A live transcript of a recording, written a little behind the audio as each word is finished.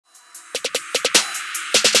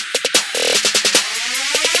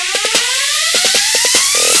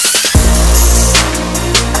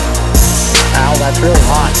really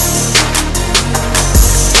hot.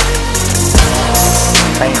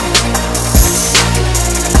 Bam.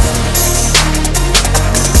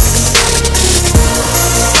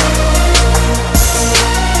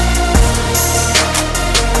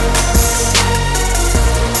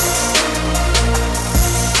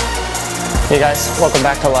 Hey guys, welcome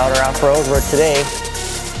back to Louder Off-Road, where today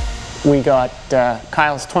we got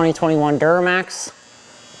Kyle's 2021 Duramax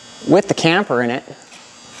with the camper in it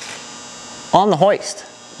on the hoist.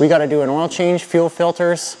 We got to do an oil change, fuel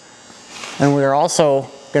filters, and we're also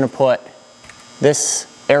going to put this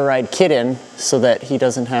air ride kit in so that he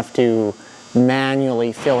doesn't have to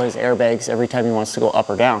manually fill his airbags every time he wants to go up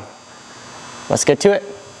or down. Let's get to it.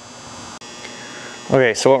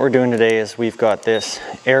 Okay, so what we're doing today is we've got this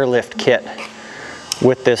Airlift kit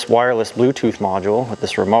with this wireless Bluetooth module, with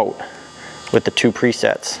this remote, with the 2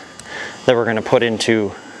 presets that we're going to put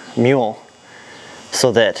into Mule so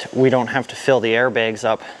that we don't have to fill the airbags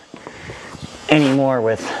up anymore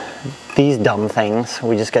with these dumb things.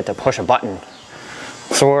 We just get to push a button.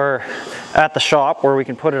 So we're at the shop where we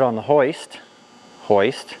can put it on the hoist,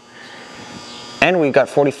 and we've got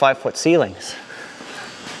 45-foot ceilings.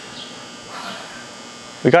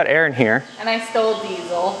 We got air in here. And I stole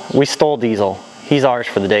Diesel. We stole Diesel. He's ours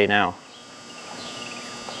for the day now.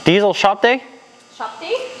 Diesel, shop day? Shop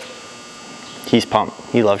day? He's pumped.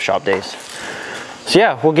 He loves shop days. So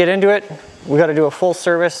yeah, we'll get into it. We got to do a full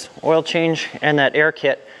service, oil change, and that air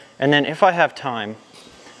kit. And then if I have time,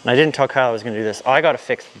 and I didn't tell Kyle I was going to do this, I got to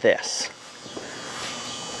fix this.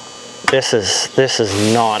 This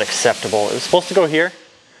is not acceptable. It was supposed to go here,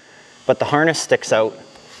 but the harness sticks out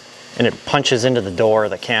and it punches into the door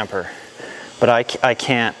of the camper. But I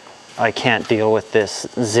can't deal with this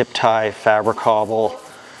zip tie, fabricable,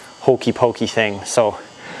 hokey pokey thing. So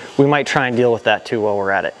we might try and deal with that too while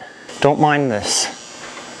we're at it. Don't mind this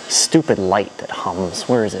stupid light that hums.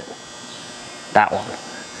 Where is it? That one.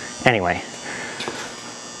 Anyway.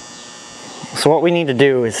 So what we need to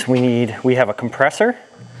do is we have a compressor,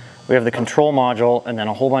 we have the control module, and then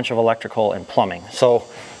a whole bunch of electrical and plumbing. So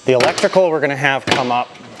the electrical we're gonna have come up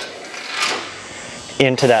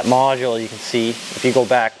into that module. You can see, if you go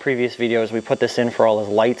back previous videos, we put this in for all his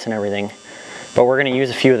lights and everything, but we're going to use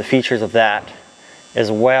a few of the features of that, as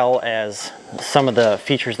well as some of the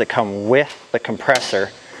features that come with the compressor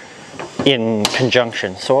in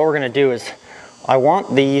conjunction. So what we're going to do is, I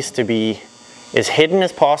want these to be as hidden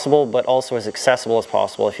as possible, but also as accessible as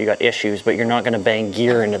possible if you got issues, but you're not going to bang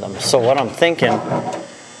gear into them. So what I'm thinking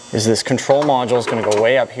is this control module is going to go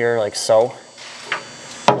way up here like so.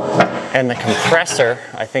 And the compressor,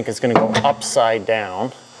 I think, is going to go upside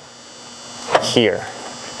down here.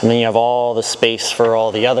 And then you have all the space for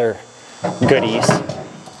all the other goodies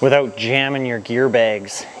without jamming your gear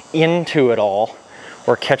bags into it all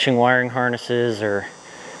or catching wiring harnesses or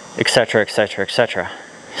etc, etc, etc.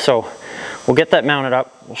 So we'll get that mounted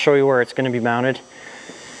up. We'll show you where it's going to be mounted.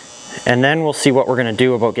 And then we'll see what we're going to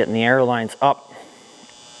do about getting the air lines up.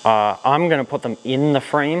 I'm going to put them in the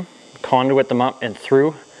frame, conduit them up and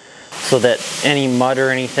through, so that any mud or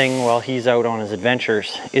anything while he's out on his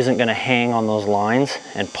adventures isn't going to hang on those lines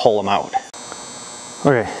and pull them out.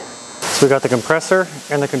 Okay, so we got the compressor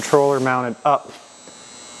and the controller mounted up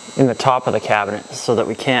in the top of the cabinet so that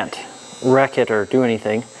we can't wreck it or do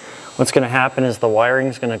anything. What's going to happen is the wiring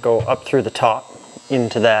is going to go up through the top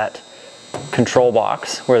into that control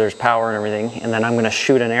box where there's power and everything, and then I'm going to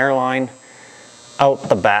shoot an air line out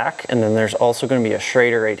the back, and then there's also going to be a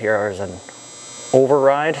Schrader right here as an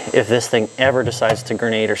override. If this thing ever decides to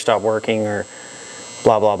grenade or stop working or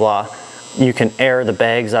blah blah blah, you can air the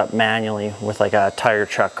bags up manually with like a tire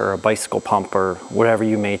chuck or a bicycle pump or whatever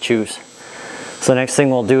you may choose. So the next thing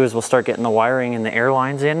we'll do is we'll start getting the wiring and the air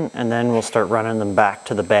lines in, and then we'll start running them back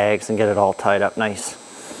to the bags and get it all tied up nice.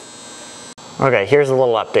 Okay, here's a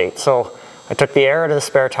little update. So I took the air out of the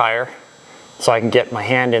spare tire so I can get my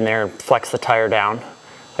hand in there and flex the tire down.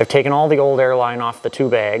 I've taken all the old airline off the 2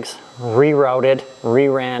 bags, rerouted,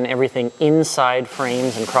 reran everything inside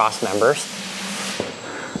frames and cross members.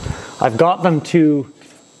 I've got them to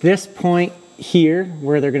this point here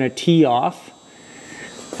where they're going to tee off.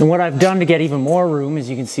 And what I've done to get even more room, as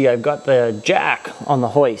you can see, I've got the jack on the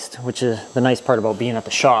hoist, which is the nice part about being at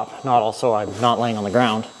the shop, I'm not laying on the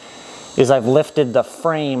ground, is I've lifted the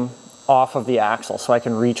frame off of the axle so I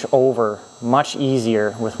can reach over much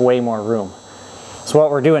easier with way more room. So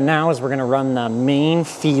what we're doing now is we're going to run the main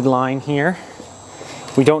feed line here.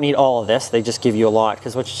 We don't need all of this, they just give you a lot,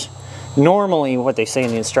 because normally what they say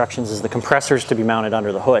in the instructions is the compressors to be mounted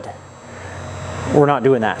under the hood. We're not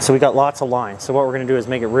doing that, so we got lots of lines. So what we're going to do is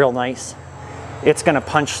make it real nice. It's going to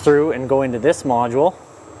punch through and go into this module,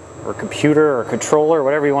 or computer or controller,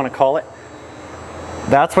 whatever you want to call it.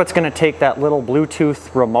 That's what's going to take that little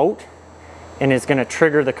Bluetooth remote and is going to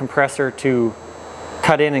trigger the compressor to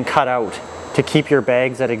cut in and cut out to keep your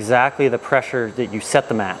bags at exactly the pressure that you set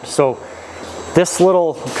them at. So this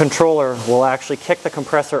little controller will actually kick the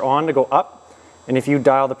compressor on to go up, and if you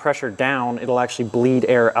dial the pressure down, it'll actually bleed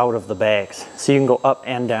air out of the bags. So you can go up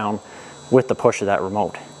and down with the push of that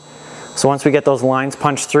remote. So once we get those lines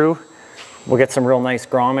punched through, we'll get some real nice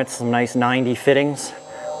grommets, some nice 90 fittings,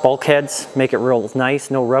 bulkheads, make it real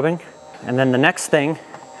nice, no rubbing. And then the next thing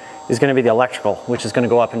is going to be the electrical, which is going to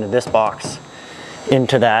go up into this box,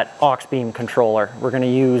 into that aux beam controller. We're going to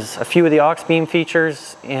use a few of the aux beam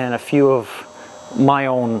features and a few of my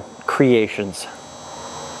own creations.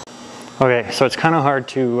 Okay, so it's kind of hard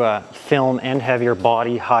to film and have your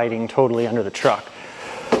body hiding totally under the truck,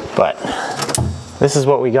 but this is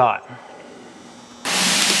what we got.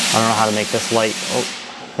 I don't know how to make this light. Oh,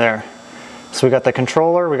 there. So we got the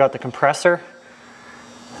controller, we got the compressor,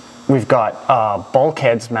 we've got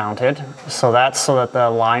bulkheads mounted, so that's so that the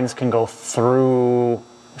lines can go through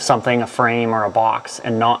something, a frame or a box,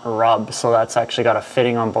 and not rub. So that's actually got a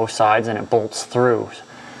fitting on both sides and it bolts through.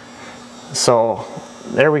 So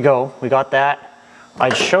there we go, we got that.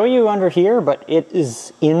 I'd show you under here, but it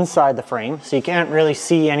is inside the frame, so you can't really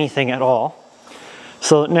see anything at all.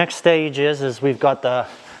 So the next stage is we've got the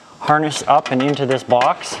harness up and into this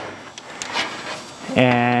box,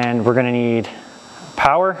 and we're gonna need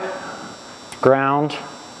power, ground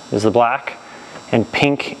is the black, and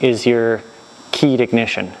pink is your keyed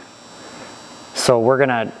ignition. So we're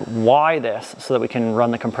gonna Y this so that we can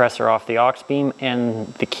run the compressor off the aux beam and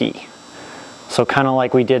the key. So kind of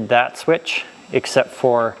like we did that switch, except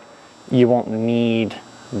for you won't need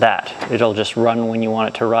that. It'll just run when you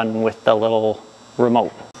want it to run with the little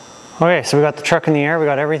remote. Okay, so we got the truck in the air, we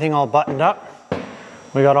got everything all buttoned up.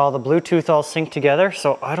 We got all the Bluetooth all synced together.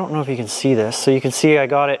 So I don't know if you can see this. So you can see I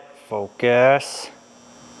got it, focus.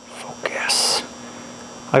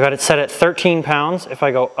 I got it set at 13 pounds. If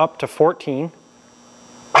I go up to 14,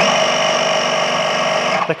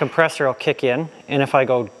 the compressor will kick in. And if I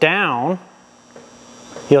go down,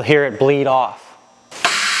 you'll hear it bleed off.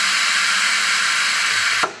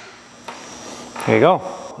 There you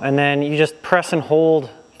go. And then you just press and hold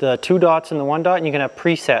the 2 dots and the 1 dot, and you can have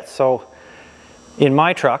presets. So in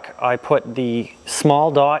my truck, I put the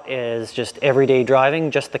small dot as just everyday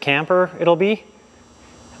driving, just the camper it'll be.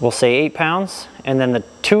 We'll say 8 pounds. And then the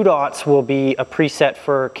 2 dots will be a preset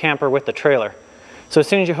for camper with the trailer. So as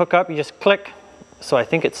soon as you hook up, you just click. So I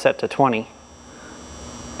think it's set to 20.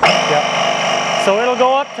 Yep. So it'll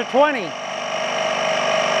go up to 20.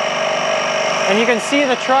 And you can see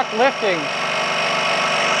the truck lifting.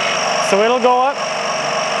 So it'll go up.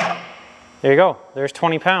 There you go, there's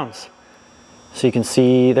 20 pounds. So you can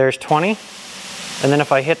see there's 20. And then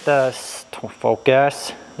if I hit the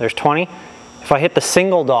focus, there's 20. If I hit the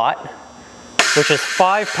single dot, which is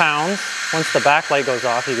 5 pounds, once the backlight goes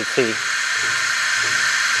off, you can see.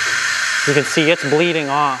 You can see it's bleeding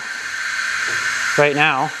off. Right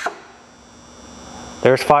now,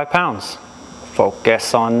 there's 5 pounds.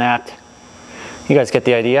 Focus on that. You guys get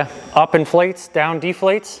the idea. Up inflates, down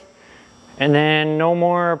deflates. And then no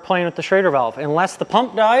more playing with the Schrader valve. Unless the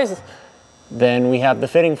pump dies, then we have the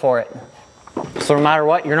fitting for it. So no matter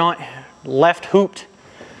what, you're not left hooped.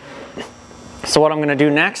 So what I'm gonna do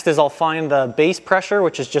next is I'll find the base pressure,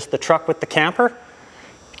 which is just the truck with the camper.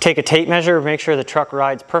 Take a tape measure, make sure the truck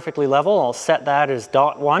rides perfectly level. I'll set that as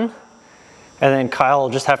dot 1. And then Kyle will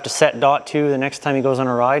just have to set dot 2 the next time he goes on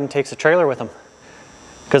a ride and takes a trailer with him.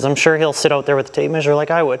 Because I'm sure he'll sit out there with the tape measure like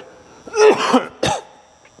I would.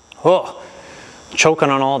 Oh. Choking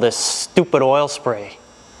on all this stupid oil spray.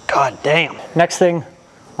 God damn. Next thing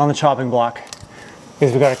on the chopping block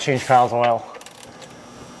is we got to change Kyle's oil,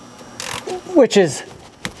 which is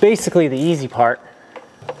basically the easy part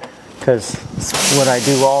because it's what I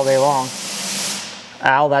do all day long.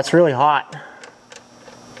 Ow, that's really hot.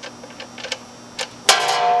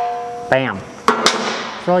 Bam.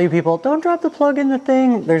 For all you people, don't drop the plug in the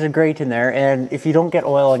thing. There's a grate in there, and if you don't get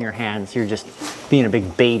oil on your hands, you're just being a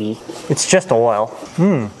big baby. It's just oil.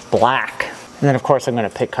 Black. And then of course I'm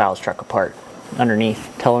gonna pick Kyle's truck apart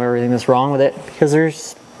underneath, tell him everything that's wrong with it, because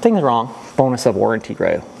there's things wrong. Bonus of warranty,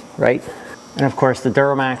 right? And of course the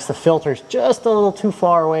Duramax, the filter's just a little too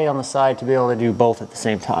far away on the side to be able to do both at the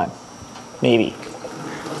same time. Maybe.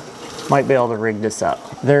 Might be able to rig this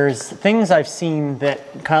up. There's things I've seen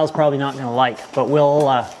that Kyle's probably not gonna like, but we'll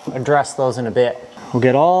address those in a bit. We'll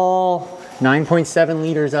get all 9.7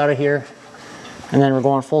 liters out of here, and then we're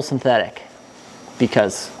going full synthetic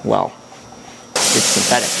because, well, it's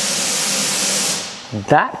synthetic.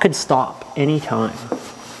 That could stop anytime.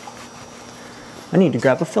 I need to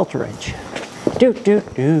grab a filter wrench. Do, do,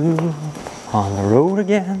 do. On the road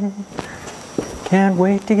again. Can't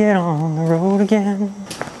wait to get on the road again.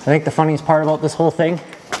 I think the funniest part about this whole thing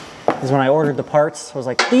is when I ordered the parts, I was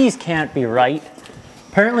like, these can't be right.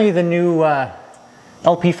 Apparently the new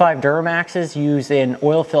LP5 Duramaxes use an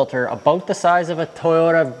oil filter about the size of a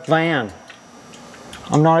Toyota van.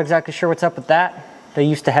 I'm not exactly sure what's up with that. They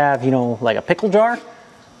used to have, you know, like a pickle jar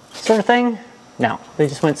sort of thing. No, they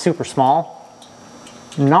just went super small.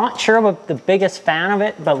 Not sure I'm the biggest fan of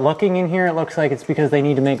it, but looking in here, it looks like it's because they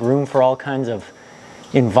need to make room for all kinds of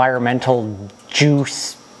environmental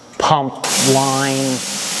juice, pump, line.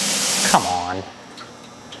 Come on.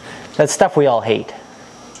 That's stuff we all hate.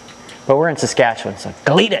 But we're in Saskatchewan, so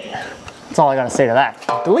delete it. That's all I gotta say to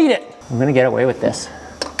that. Delete it. I'm gonna get away with this.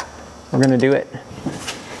 We're gonna do it.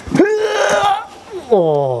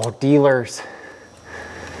 Oh, dealers.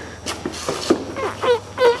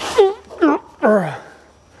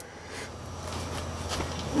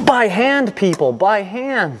 By hand, people, by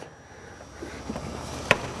hand.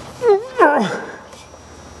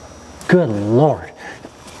 Good Lord.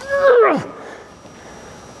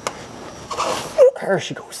 There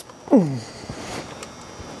she goes. And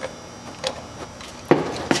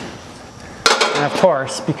of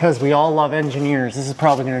course, because we all love engineers, this is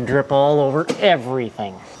probably going to drip all over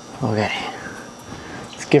everything. Okay,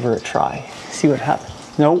 let's give her a try. See what happens.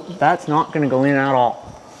 Nope, that's not going to go in at all.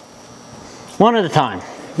 One at a time.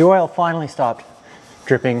 The oil finally stopped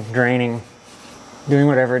dripping, draining, doing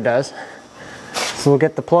whatever it does. So we'll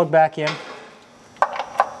get the plug back in.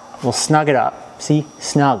 We'll snug it up. See?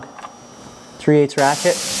 Snug. 3/8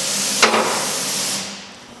 ratchet.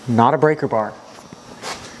 Not a breaker bar.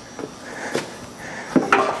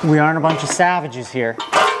 We aren't a bunch of savages here.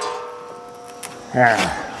 There.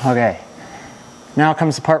 Okay. Now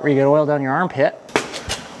comes the part where you get oil down your armpit,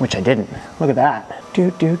 which I didn't. Look at that.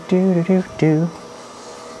 Do, do, do, do, do, do.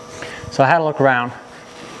 So I had a look around.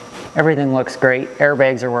 Everything looks great.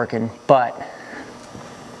 Airbags are working, but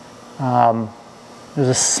there's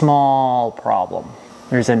a small problem.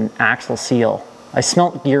 There's an axle seal. I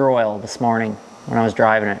smelt gear oil this morning when I was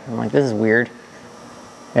driving it. I'm like, this is weird.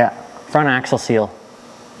 Yeah, front axle seal.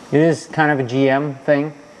 It is kind of a GM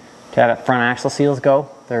thing to have front axle seals go.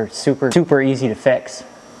 They're super easy to fix.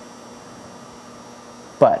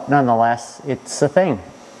 But nonetheless, it's a thing.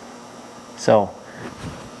 So,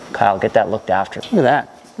 Kyle, get that looked after. Look at that.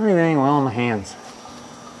 Not even any oil in my hands.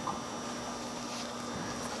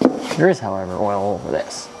 There is, however, oil over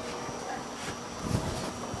this.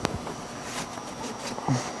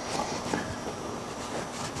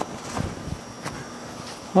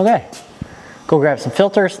 Okay, go grab some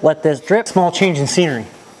filters, let this drip. Small change in scenery.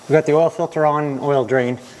 We got the oil filter on, oil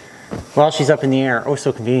drain. While she's up in the air, oh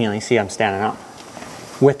so conveniently, see I'm standing up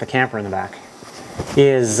with the camper in the back,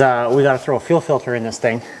 is we gotta throw a fuel filter in this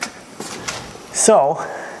thing. So,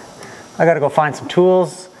 I gotta go find some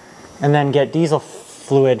tools and then get diesel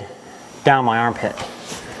fluid down my armpit,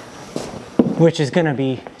 which is gonna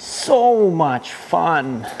be so much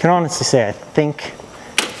fun. I can honestly say I think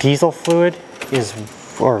diesel fluid is,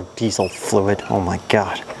 or diesel fluid, oh my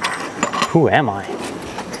God, who am I?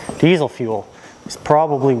 Diesel fuel is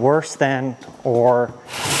probably worse than or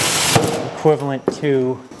equivalent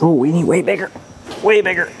to, oh, we need way bigger, way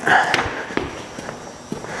bigger.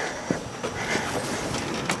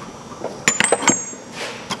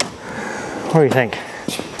 What do you think?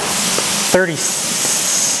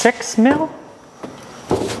 36 mil?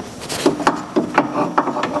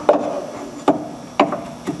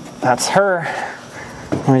 That's her.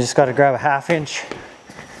 We just got to grab a 1/2 inch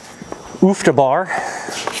oofta bar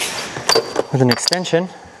with an extension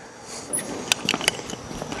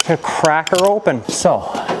to crack her open.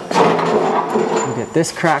 So, we'll get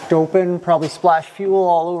this cracked open, probably splash fuel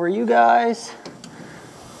all over you guys.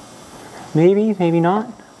 Maybe, maybe not.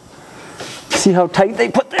 See how tight they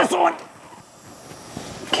put this on.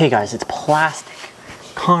 Okay guys, it's plastic.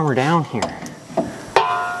 Calm her down here.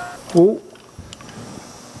 Oh,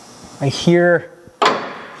 I hear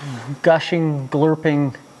gushing,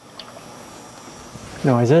 glurping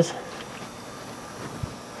noises.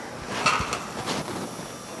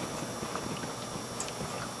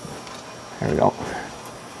 There we go.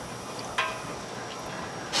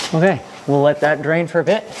 Okay, we'll let that drain for a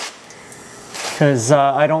bit because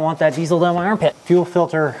I don't want that diesel down my armpit. Fuel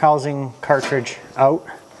filter housing cartridge out.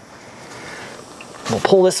 We'll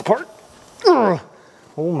pull this apart. Ugh.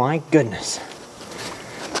 Oh my goodness.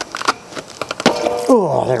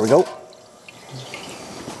 Oh, there we go.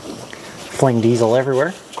 Fling diesel everywhere,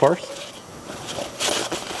 of course.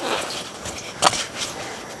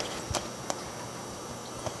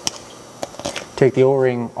 take the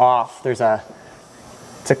O-ring off, it's a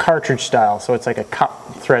cartridge style, so it's like a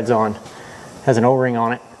cup, threads on, has an O-ring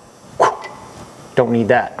on it. Don't need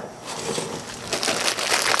that.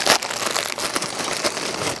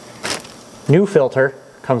 New filter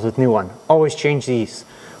comes with new one. Always change these.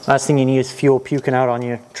 Last thing you need is fuel puking out on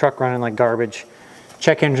you, truck running like garbage.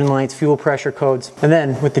 Check engine lights, fuel pressure codes. And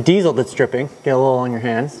then with the diesel that's dripping, get a little on your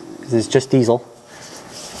hands, because it's just diesel,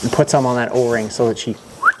 and put some on that O-ring so that she,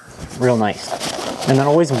 real nice. And then I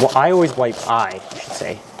always wipe, I should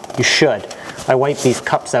say, you should. I wipe these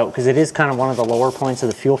cups out because it is kind of one of the lower points of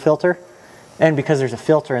the fuel filter. And because there's a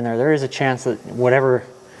filter in there, there is a chance that whatever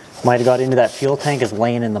might have got into that fuel tank is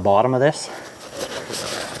laying in the bottom of this.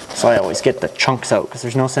 So I always get the chunks out because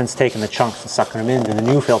there's no sense taking the chunks and sucking them into the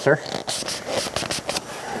new filter.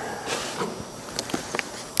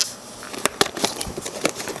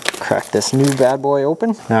 Crack this new bad boy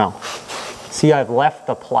open. Now, see, I've left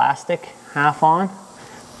the plastic half on.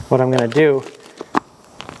 What I'm gonna do,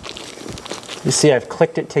 you see I've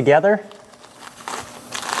clicked it together,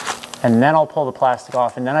 and then I'll pull the plastic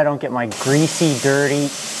off, and then I don't get my greasy, dirty,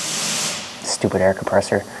 stupid air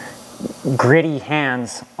compressor, gritty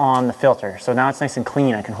hands on the filter. So now it's nice and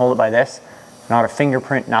clean. I can hold it by this, not a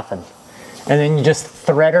fingerprint, nothing. And then you just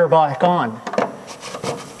thread her back on.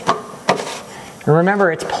 And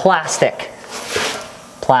remember, it's plastic.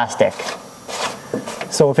 Plastic.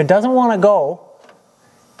 So if it doesn't want to go,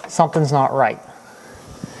 something's not right.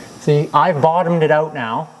 See, I've bottomed it out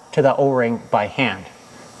now to the O-ring by hand.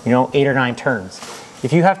 You know, 8 or 9 turns.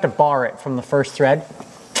 If you have to bar it from the first thread,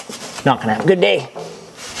 not gonna have a good day.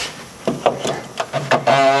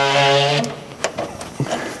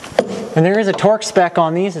 And there is a torque spec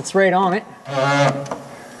on these, it's right on it.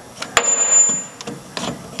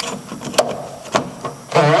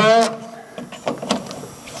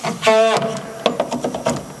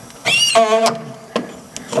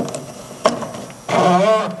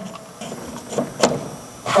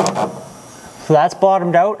 So that's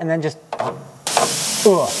bottomed out, and then just,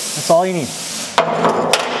 that's all you need.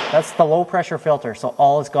 That's the low pressure filter, so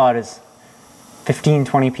all it's got is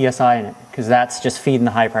 15-20 psi in it, because that's just feeding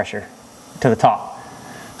the high pressure to the top.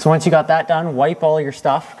 So once you got that done, wipe all your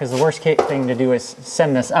stuff, because the worst thing to do is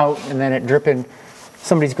send this out and then it drip in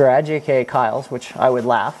somebody's garage, aka Kyle's, which I would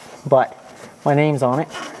laugh, but my name's on it.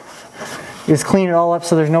 You just clean it all up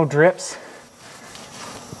so there's no drips.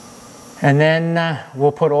 And then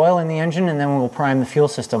we'll put oil in the engine, and then we'll prime the fuel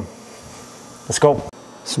system. Let's go.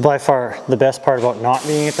 So by far the best part about not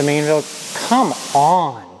being at the Mainville, come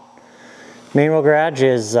on. Mainville garage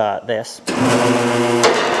is this.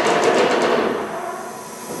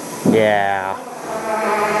 Yeah.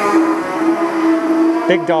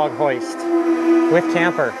 Big dog hoist with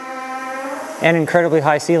camper and incredibly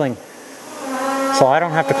high ceiling. So I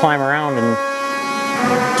don't have to climb around and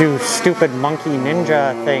do stupid monkey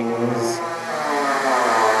ninja things.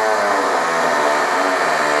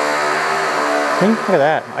 Look at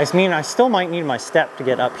that. I mean, I still might need my step to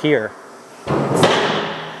get up here.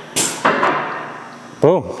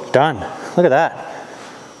 Boom, done. Look at that.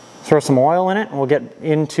 Throw some oil in it and we'll get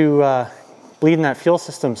into bleeding that fuel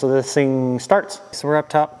system so this thing starts. So we're up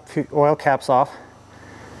top, oil caps off.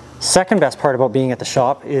 Second best part about being at the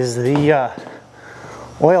shop is the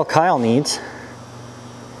oil Kyle needs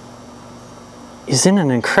is in an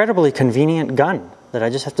incredibly convenient gun that I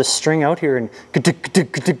just have to string out here and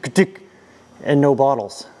no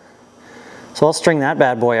bottles. So I'll string that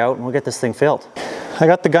bad boy out and we'll get this thing filled. I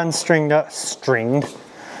got the gun stringed.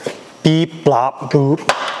 Beep, blop, boop.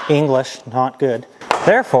 English, not good.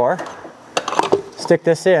 Therefore, stick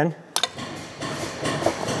this in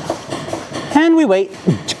and we wait.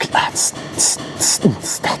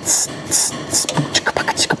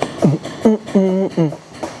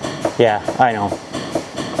 Yeah, I know.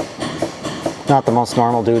 Not the most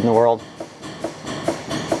normal dude in the world.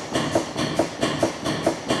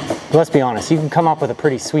 But let's be honest, you can come up with a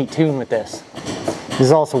pretty sweet tune with this. This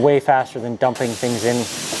is also way faster than dumping things in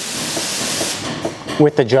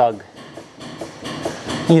with the jug.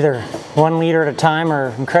 Either 1 liter at a time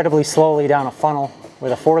or incredibly slowly down a funnel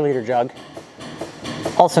with a 4 liter jug.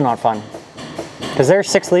 Also not fun, because there's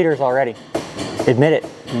 6 liters already. Admit it,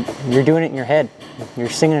 you're doing it in your head. You're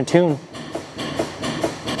singing a tune.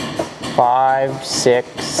 5,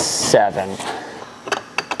 6, 7.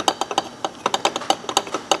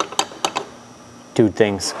 Dude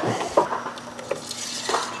things.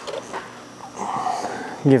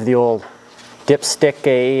 Give the old dipstick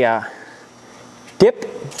a dip.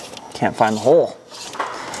 Can't find the hole.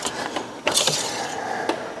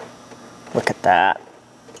 Look at that.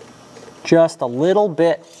 Just a little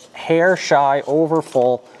bit hair shy over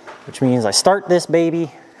full. which means I start this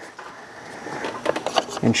baby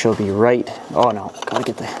and she'll be right. Oh no, gotta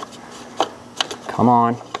get the, come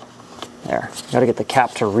on. There, gotta get the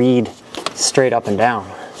cap to read straight up and down.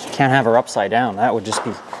 Can't have her upside down. That would just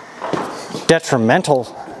be detrimental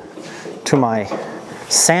to my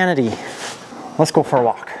sanity. Let's go for a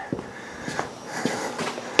walk.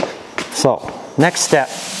 So, next step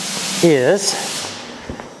is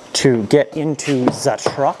to get into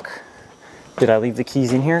the truck. Did I leave the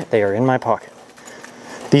keys in here? They are in my pocket.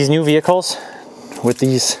 These new vehicles with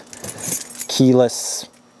these keyless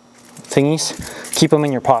thingies, keep them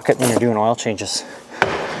in your pocket when you're doing oil changes.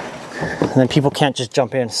 And then people can't just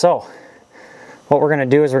jump in. So what we're gonna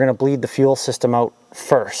do is we're gonna bleed the fuel system out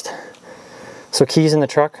first. So keys in the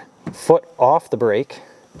truck, foot off the brake.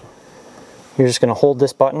 You're just gonna hold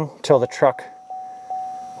this button till the truck,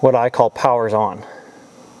 what I call powers on.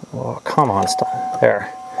 Oh, come on, stop,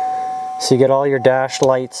 there. So you get all your dash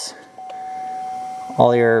lights,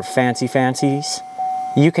 all your fancies.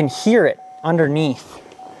 You can hear it underneath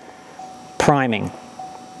priming,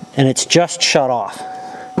 and it's just shut off.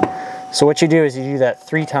 So what you do is you do that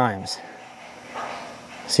 3 times.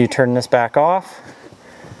 So you turn this back off,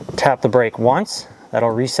 tap the brake once, that'll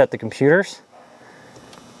reset the computers,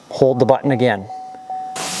 hold the button again.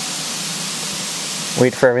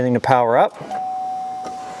 Wait for everything to power up.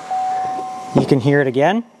 You can hear it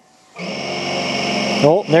again.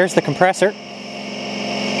 Oh, there's the compressor.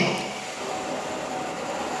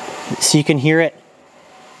 So you can hear it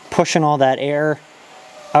pushing all that air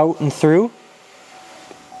out and through.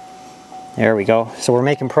 There we go. So we're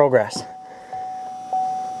making progress.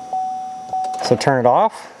 So turn it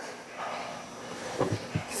off.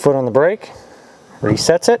 Foot on the brake.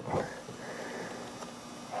 Resets it.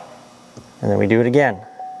 And then we do it again.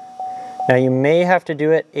 Now you may have to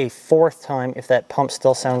do it a 4th time if that pump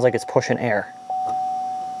still sounds like it's pushing air.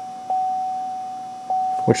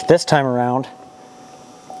 Which this time around,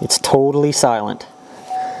 it's totally silent.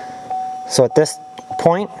 So at this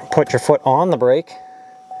point, put your foot on the brake,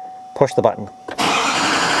 push the button.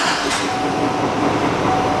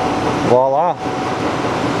 Voila.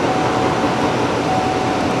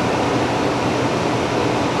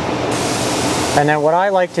 And then what I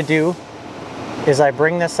like to do is I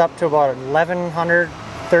bring this up to about 1100,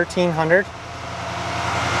 1300,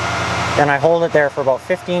 and I hold it there for about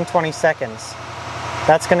 15-20 seconds.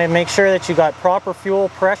 That's going to make sure that you got proper fuel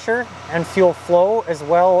pressure and fuel flow, as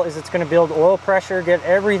well as it's going to build oil pressure, get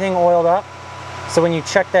everything oiled up. So when you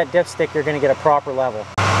check that dipstick, you're going to get a proper level.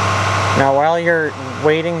 Now while you're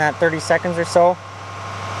waiting that 30 seconds or so,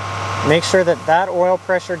 make sure that that oil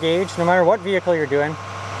pressure gauge, no matter what vehicle you're doing,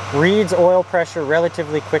 reads oil pressure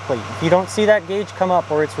relatively quickly. If you don't see that gauge come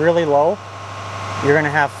up or it's really low, you're going to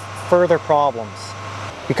have further problems.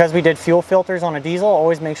 Because we did fuel filters on a diesel,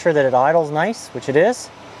 always make sure that it idles nice, which it is.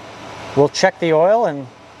 We'll check the oil and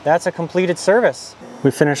that's a completed service.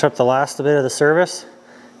 We finished up the last bit of the service,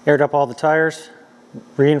 aired up all the tires,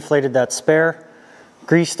 reinflated that spare,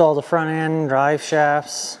 greased all the front end, drive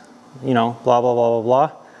shafts, you know, blah, blah, blah, blah,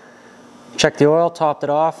 blah. Checked the oil, topped it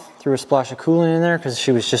off, threw a splash of coolant in there because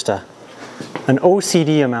she was just an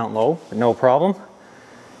OCD amount low, but no problem.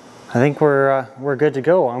 I think we're good to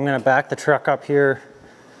go. I'm gonna back the truck up here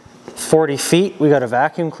 40 feet. We got a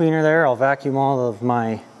vacuum cleaner there. I'll vacuum all of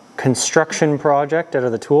my construction project out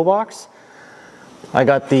of the toolbox. I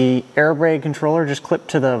got the air brake controller just clipped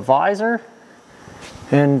to the visor,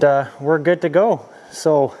 and we're good to go.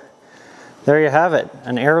 So there you have it,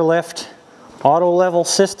 an Airlift auto level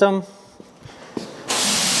system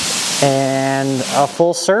and a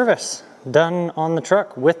full service done on the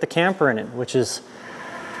truck with the camper in it, which is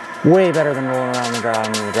way better than rolling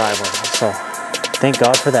around the driveway. So thank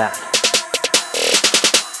God for that.